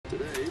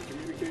Today,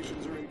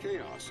 communications are in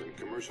chaos, and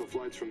commercial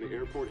flights from the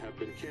airport have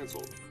been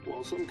canceled.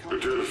 While some The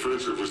Tet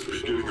Offensive was the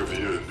beginning of the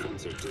end,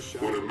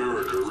 when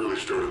America really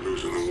started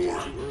losing the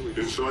war.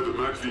 Inside the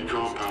MACV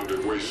compound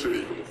in Hue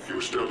City, you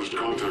established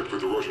contact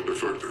with the Russian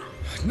defector.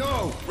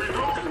 No! We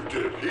know you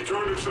did! He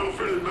turned himself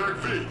in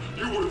MACV!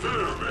 You were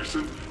there,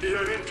 Mason! He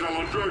had intel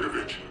on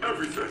Dragovich,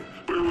 everything,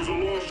 but it was a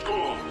lost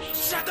cause.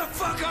 Shut the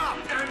fuck up!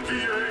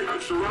 NVA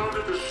had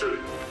surrounded the city.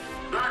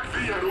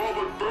 MACV had all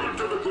but burned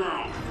to the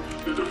ground.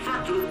 The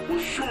defector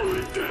was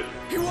surely dead.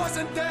 He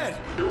wasn't dead!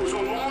 It was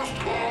a lost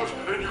cause,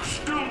 and you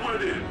still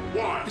went in.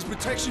 Why? His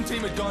protection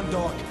team had gone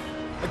dark.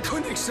 I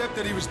couldn't accept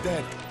that he was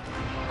dead.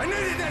 I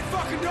needed that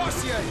fucking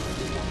dossier!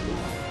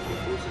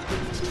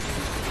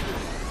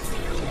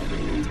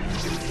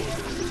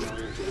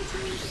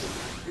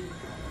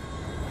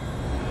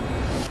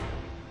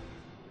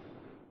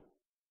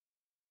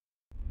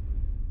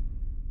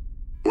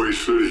 Hue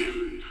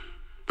City.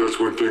 That's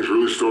when things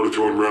really started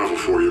to unravel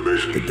for you,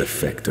 Mason. The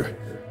defector.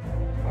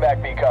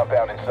 MACV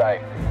compound in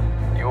sight.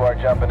 You are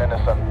jumping into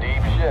some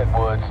deep shit,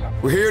 Woods.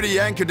 We're here to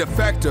yank a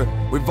defector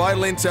with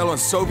vital intel on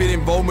Soviet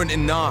involvement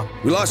in Nam.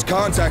 We lost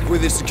contact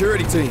with his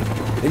security team.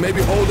 He may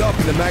be holed up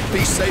in the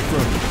MACV safe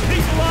room.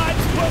 He's alive!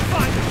 We'll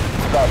find him!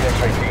 Stop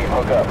X-ray team,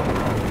 hook up.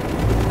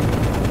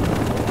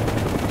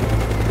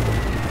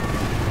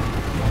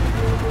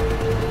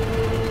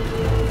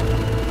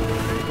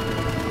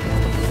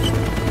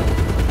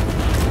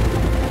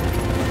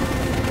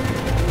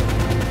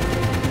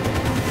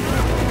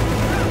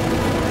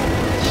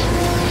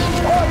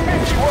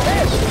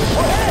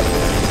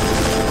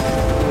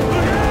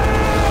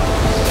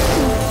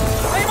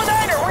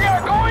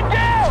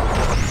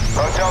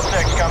 Hotel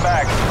 6, come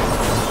back.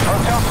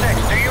 Hotel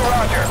 6, do you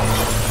roger?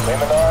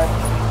 Lima 9,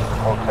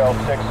 Hotel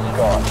 6 is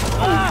gone.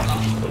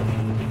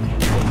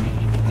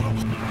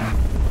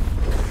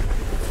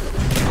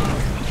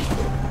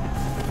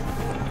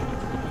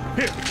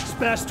 Here,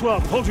 Smash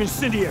 12, hold your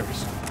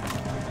incendiaries.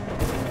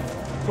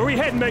 Where we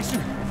heading, Mason?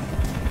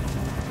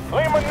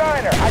 Lima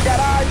 9er, I got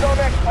eyes on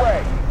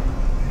X-ray.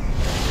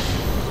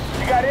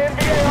 You got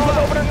NVA all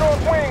over the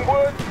north wing,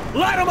 Woods.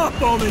 Light them up,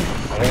 Bowman!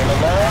 Lima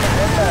 9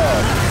 and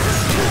 9.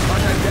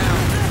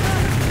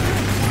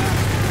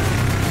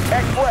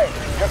 X-ray,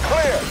 you're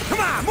clear. Come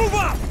on, move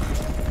up!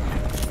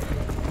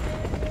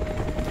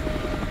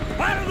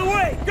 Out of the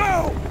way,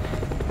 go!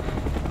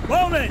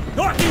 Bowman,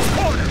 northeast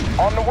corner!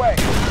 On the way.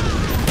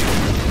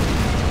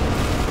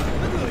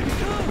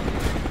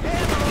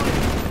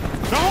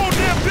 The whole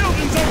damn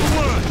building's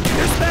overrun!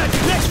 Dispatch,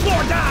 next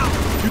floor down!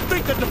 You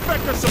think the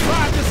defector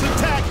survived this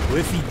attack? Well,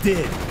 if he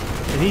did,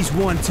 then he's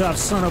one tough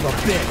son of a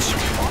bitch.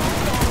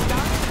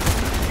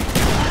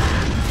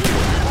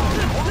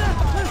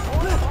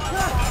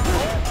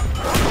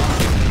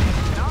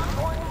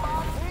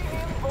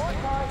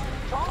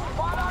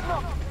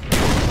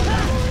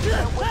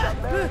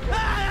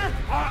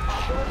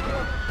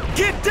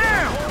 Get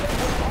down!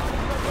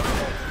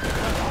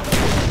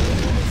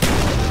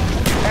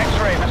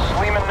 X-ray, this is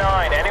Lima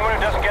 9. Anyone who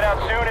doesn't get out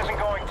soon isn't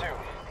going to.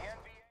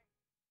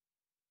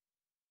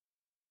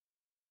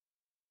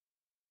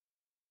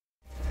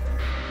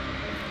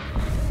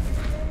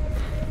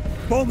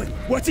 Bowman,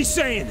 what's he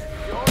saying?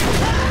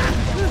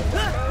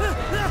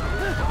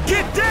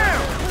 Get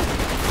down!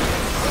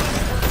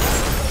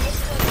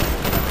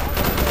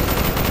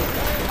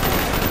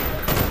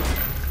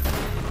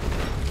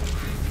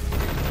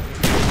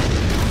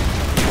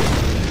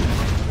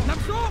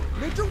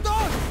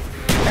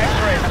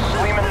 X-ray, this is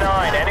Lima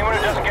 9. Anyone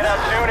who doesn't get out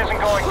soon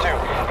isn't going to.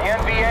 The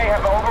NVA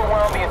have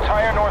overwhelmed the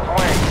entire north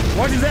wing.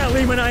 Roger that,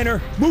 Lima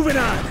 9er. Moving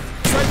on.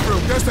 Safe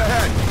room, just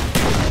ahead.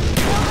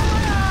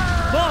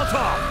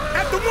 Molotov,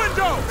 at the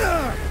window!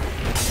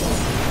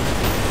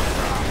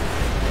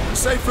 The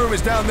safe room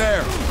is down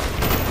there.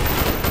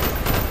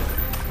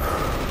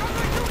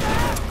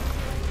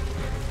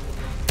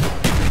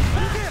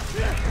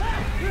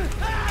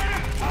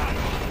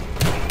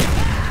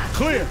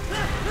 Clear.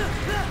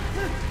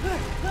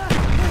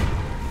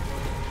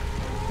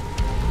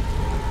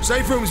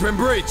 Safe room's been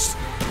breached.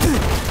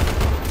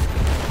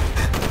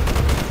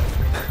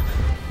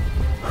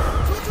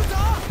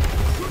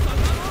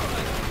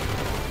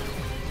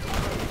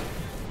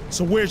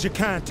 So where's your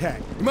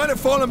contact? He might have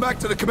fallen back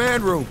to the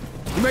command room.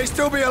 He may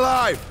still be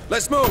alive.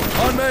 Let's move.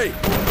 On me.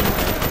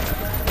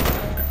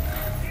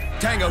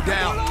 Tango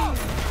down.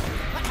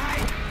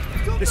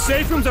 The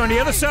safe room's on the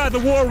other side of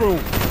the war room.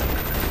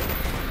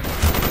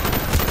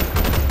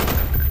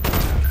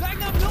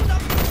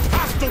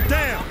 Hostile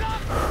down.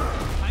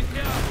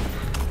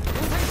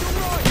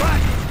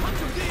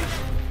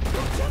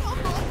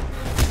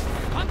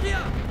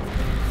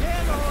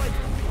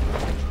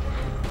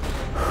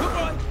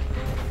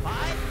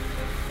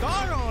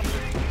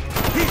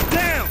 He's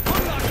down!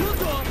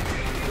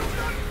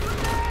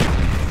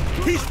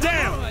 He's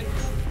down!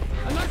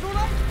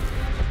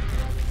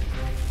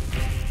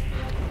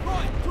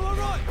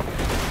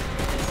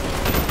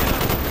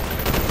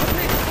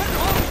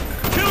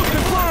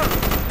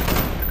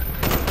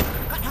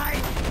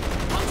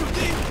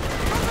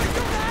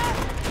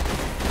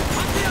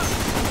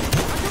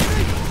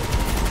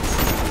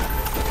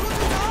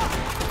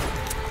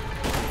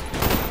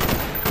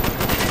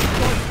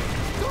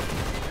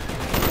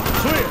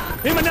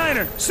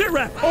 Niner,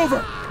 sitrep,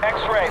 over.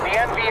 X-ray, the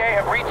NVA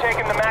have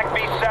retaken the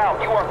MACV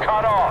South. You are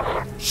cut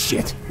off.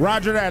 Shit.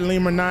 Roger that,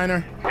 Lima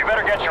Niner. You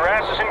better get your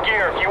asses in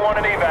gear if you want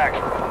an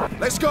evac.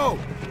 Let's go!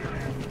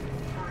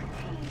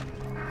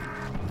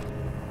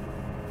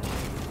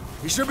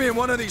 He should be in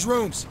one of these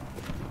rooms.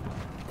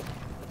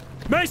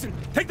 Mason,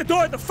 take the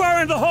door at the far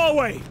end of the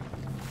hallway.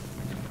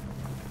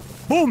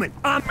 Bowman,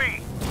 on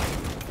me.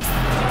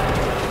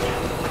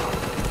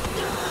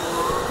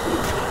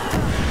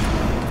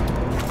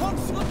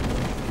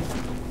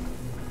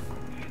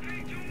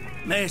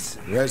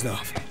 Mason.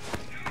 Reznov.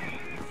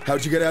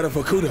 How'd you get out of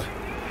Vorkuta?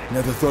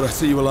 Never thought I'd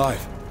see you alive.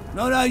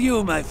 Nor are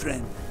you, my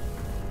friend.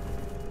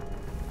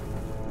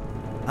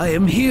 I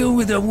am here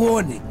with a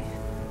warning.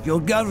 Your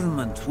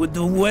government would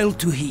do well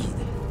to heed.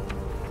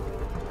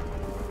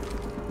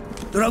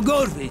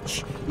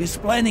 Dragovich is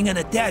planning an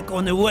attack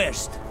on the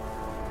west.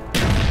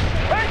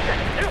 Mason,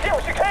 you get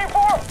what you came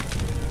for?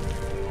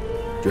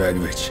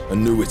 Dragovich, I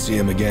knew we'd see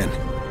him again.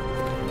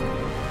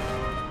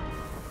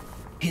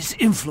 His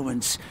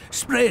influence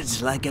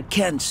spreads like a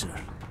cancer.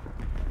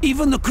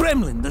 Even the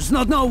Kremlin does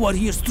not know what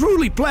he is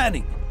truly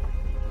planning.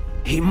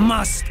 He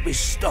must be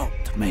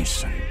stopped,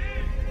 Mason.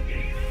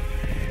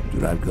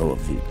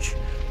 Dragovich,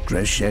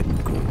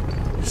 Kravchenko,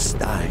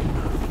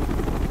 Steiner,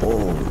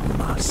 all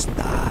must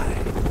die.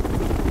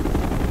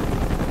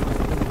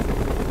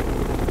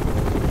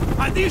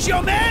 Are these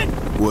your men?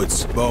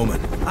 Woods, Bowman.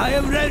 I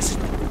am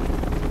Reznov.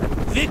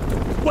 Victor.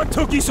 What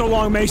took you so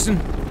long, Mason?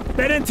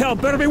 That intel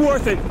better be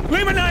worth it.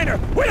 Lima Niner,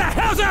 where the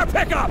hell's our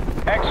pickup?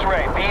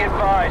 X-ray, be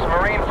advised,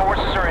 Marine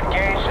forces are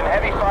engaged in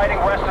heavy fighting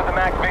west of the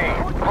MACV.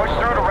 Push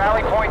through to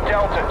Rally Point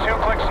Delta, 2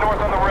 clicks north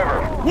on the river.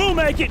 We'll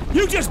make it.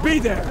 You just be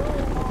there.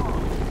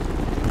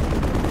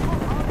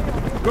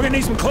 We're gonna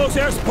need some close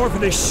air support for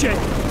this shit.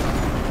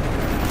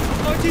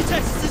 RT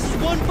Texas, this is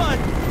 1-5.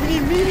 We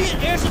need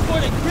immediate air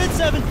support at Grid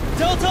 7,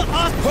 Delta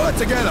Austin. Pull it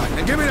together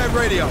and give me that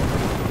radio.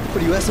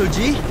 What are you,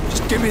 SOG?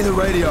 Just give me the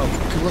radio.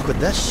 Good luck with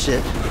that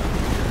shit.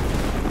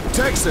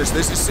 Texas,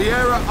 this is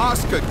Sierra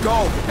Oscar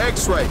Golf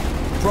X-ray.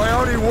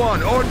 Priority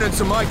 1, ordnance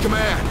in my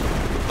command.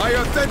 I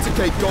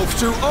authenticate Golf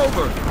 2,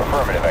 over.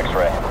 Affirmative,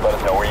 X-ray. Let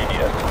us know where you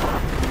need us.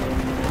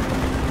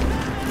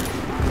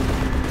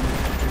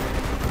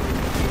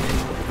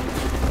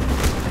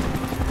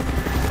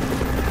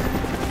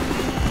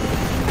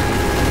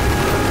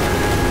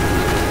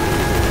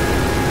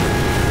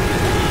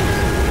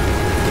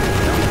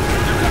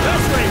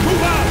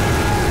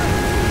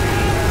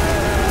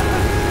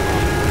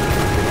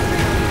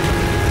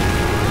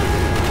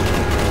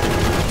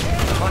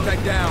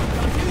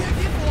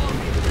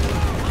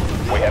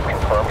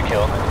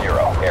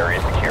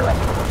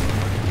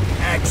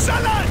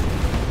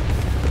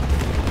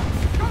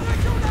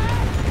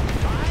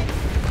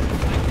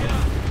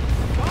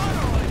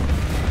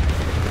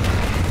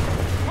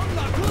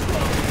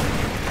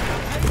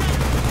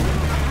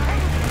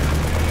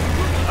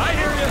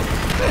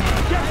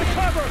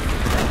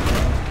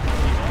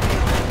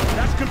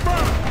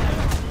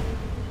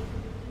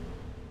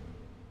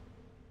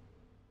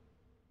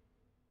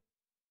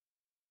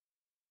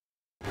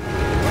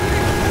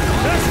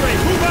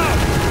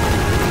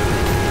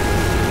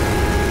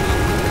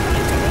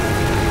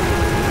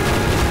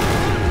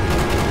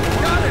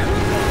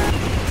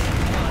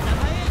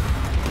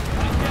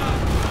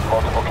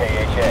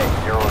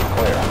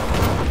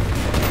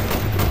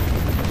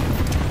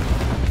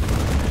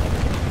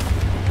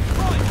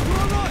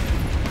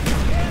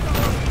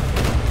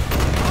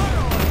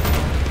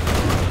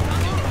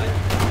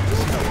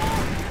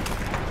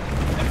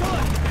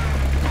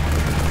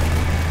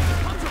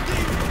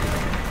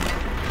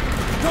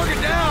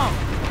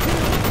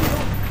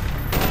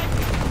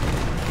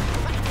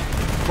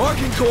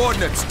 Marking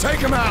coordinates. Take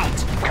him out.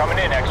 Coming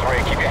in,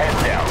 X-ray. Keep your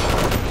heads down.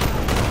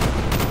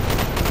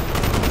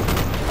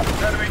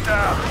 Enemy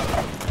down.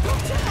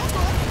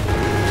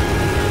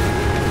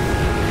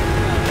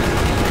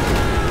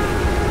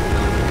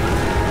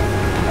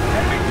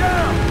 Enemy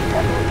down.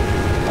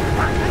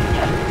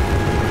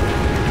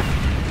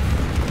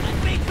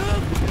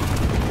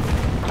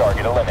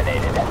 Target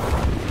eliminated.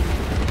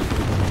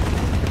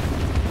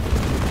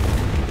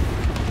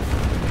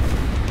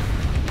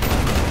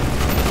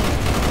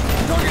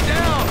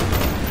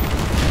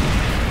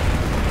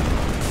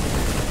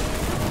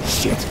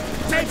 Shit.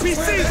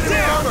 APC's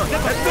down!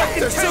 Get the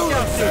fucking tank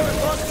out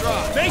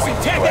soon! Mason,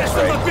 tag that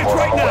son of a bitch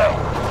right now!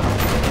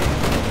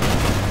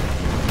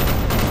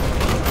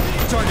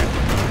 Target.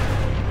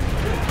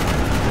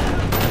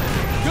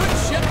 Good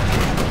shit.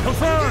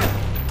 Confirm!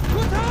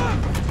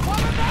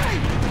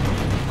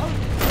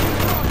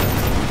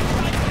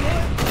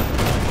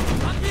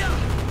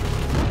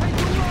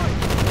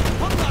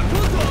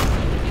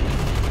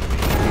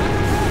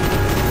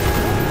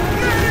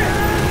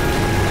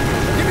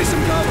 Give me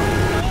some cover.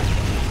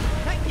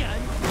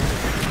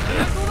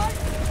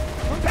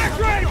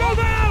 X-ray, move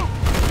out!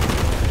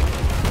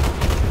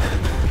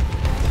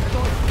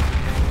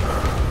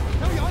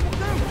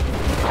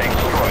 Tank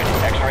destroyed.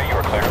 X-ray, you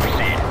are clear to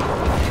proceed.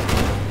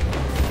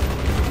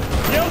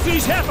 The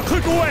LZ's half a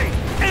click away.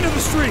 End of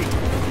the street.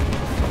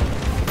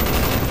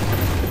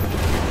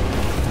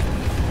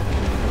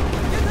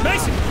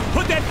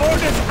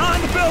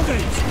 the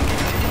buildings!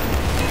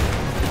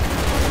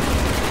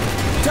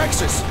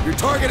 Texas, your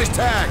target is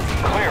tagged.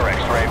 Clear,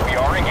 X-ray. We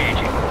are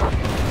engaging.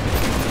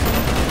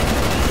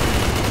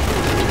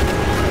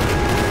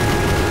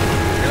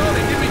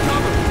 Reloading, give me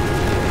cover.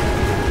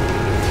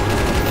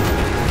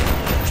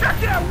 Check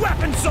that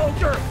weapon,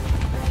 soldier!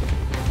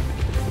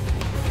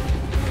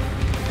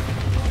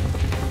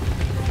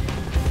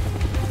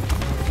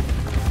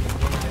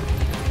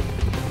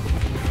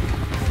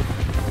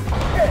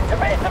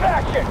 Evasive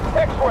action!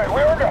 X-ray,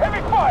 we're under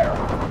heavy fire!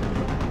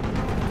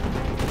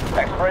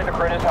 X-ray, the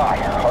grid is high.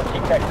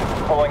 RT Texas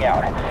is pulling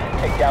out.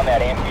 Take down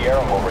that anti-air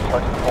and we'll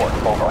return to the port.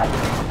 Over.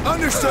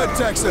 Understood,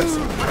 Texas.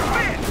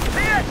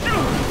 CSU,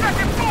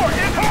 second floor,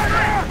 in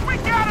order! We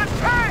got a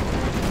tank!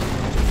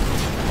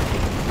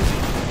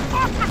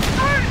 Off the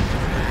street!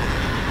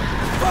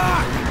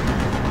 Fuck!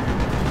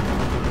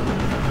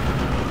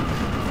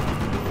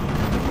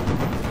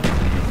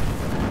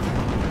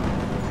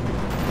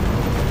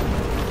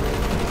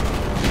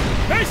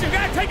 Mason,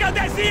 gotta take out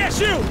that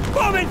CSU!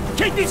 Bowman,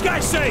 keep these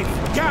guys safe!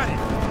 Got it!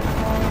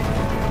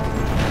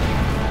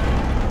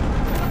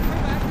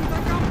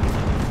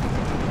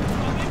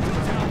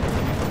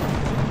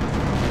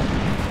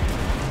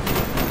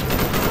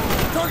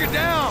 Target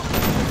down!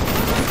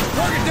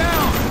 Target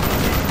down!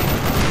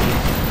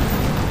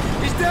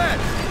 He's dead!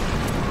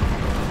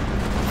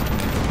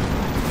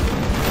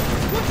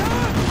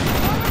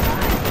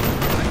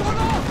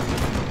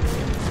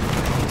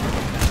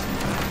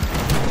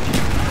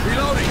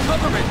 Reloading,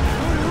 cover me!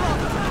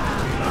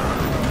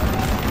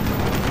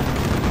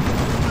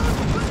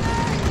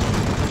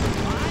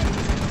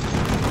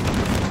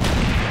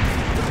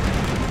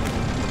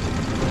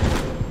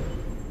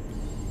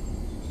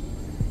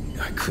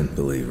 I couldn't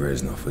believe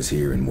Reznov was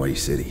here in Way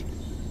City.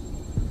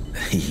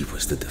 He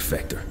was the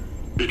defector.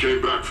 He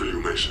came back for you,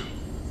 Mason.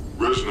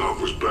 Reznov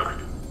was back.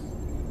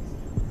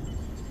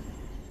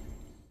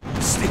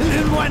 Still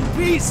in one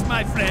piece,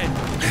 my friend.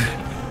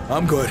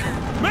 I'm good.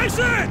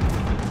 Mason!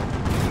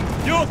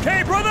 You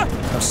okay, brother?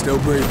 I'm still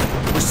breathing.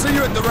 We'll see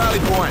you at the rally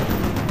point.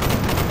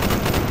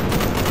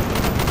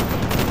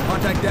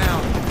 Contact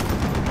down.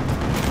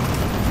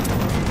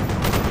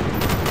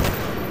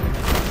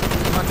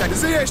 Contact.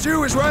 The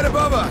CSU is right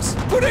above us.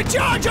 Put a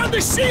charge on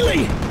the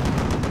ceiling!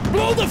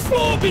 Blow the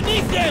floor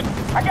beneath them!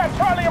 I got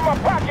Charlie in my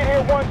pocket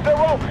here,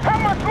 1-0. How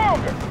much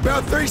longer?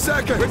 About 3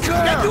 seconds. We're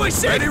clear. Get to a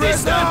safe Ready,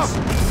 distance!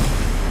 Reznov?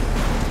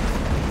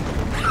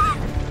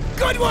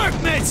 Good work,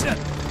 Mason!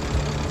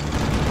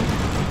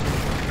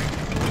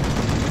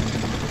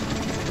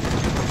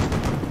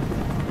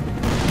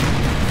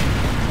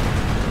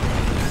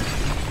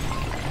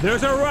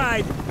 There's a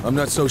ride. I'm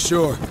not so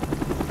sure.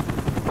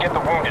 Get the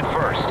wounded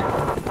first.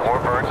 More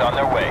birds on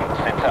their way.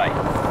 Sit tight.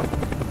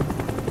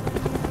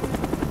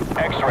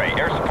 X-ray,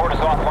 air support is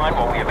offline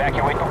while we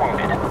evacuate the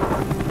wounded.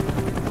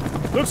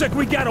 Looks like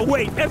we gotta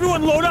wait.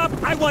 Everyone load up.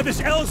 I want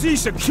this LZ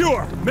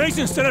secure.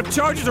 Mason set up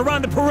charges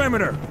around the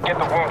perimeter. Get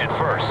the wounded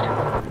first.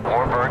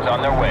 More birds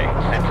on their way.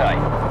 Sit tight.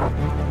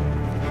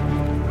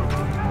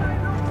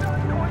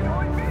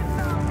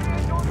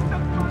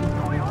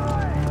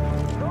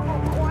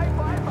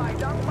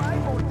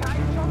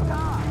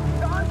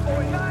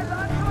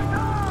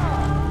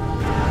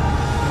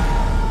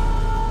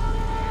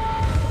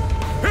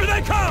 Here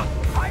they come!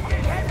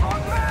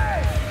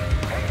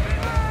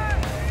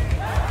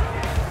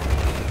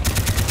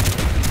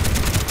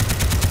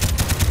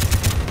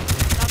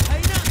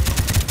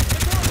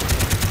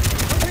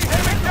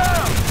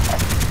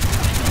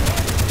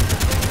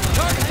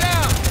 Target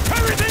down!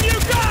 Everything you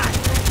got!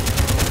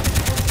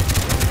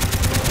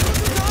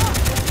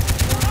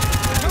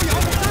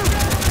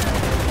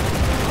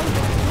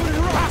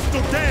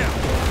 Hostile down!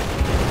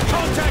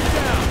 Contact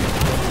down!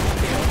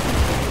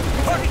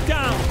 Target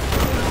down!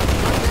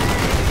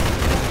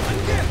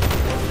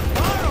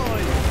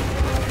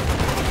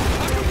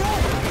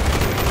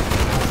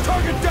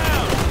 Target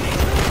down!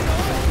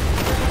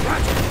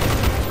 Roger!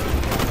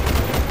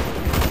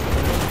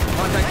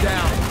 Contact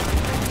down.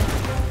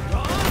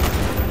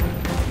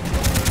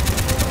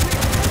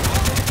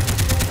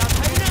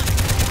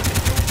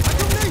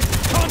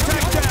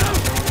 Contact down!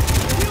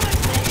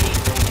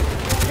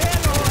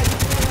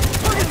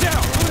 Target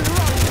down!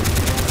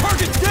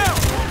 Target down!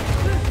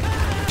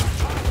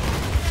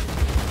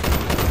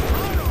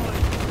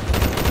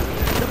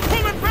 They're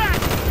pulling back!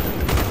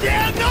 They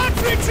are not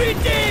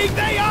retreating!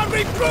 They are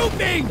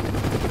regrouping!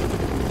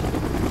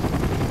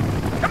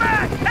 Come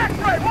on!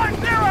 X-ray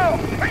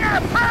 1-0! We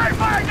got a prairie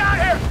fire down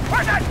here!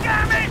 Where's that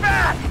damn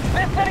evac?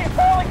 This city's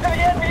falling to the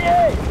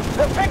NBA!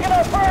 They're picking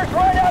up birds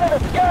right out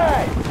of the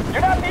sky!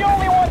 You're not the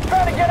only ones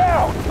trying to get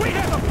out! We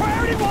have a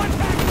priority 1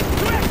 package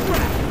to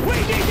extract! We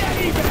need that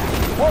evac!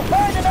 We'll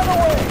find another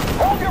way!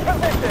 Hold your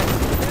position!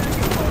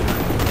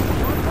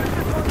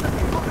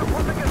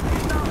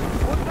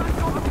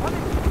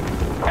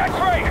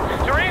 X-ray!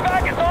 Your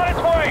evac is on its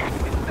way!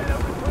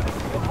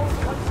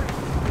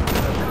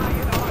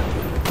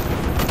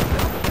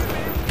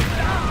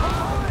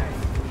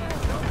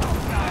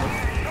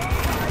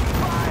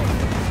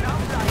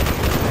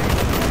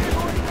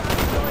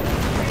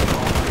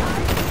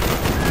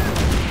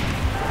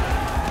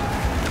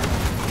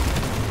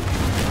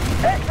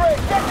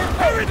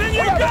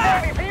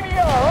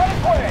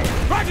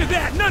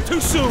 too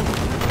soon!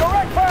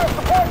 Direct fire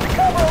support to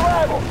cover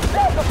arrival.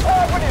 Delta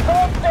Squadron is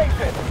on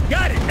station.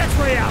 Got it!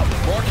 X-ray out!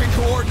 Marking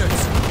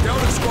coordinates.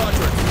 Delta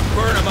Squadron.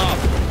 Burn them up.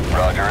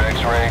 Roger,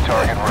 X-ray,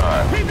 target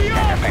run. PBO!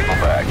 Get your people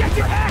back. Get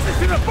your asses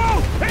to the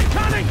boat!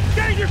 Incoming!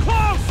 Danger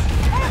close!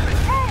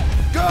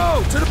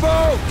 Go! To the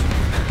boat!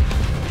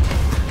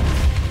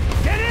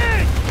 Get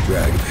in!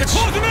 Dragovich.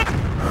 Closing up!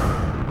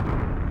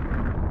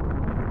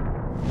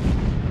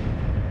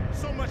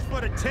 So much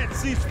for the Tet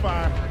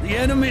ceasefire. The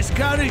enemy's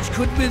courage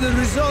could be the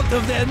result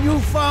of their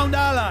newfound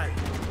ally.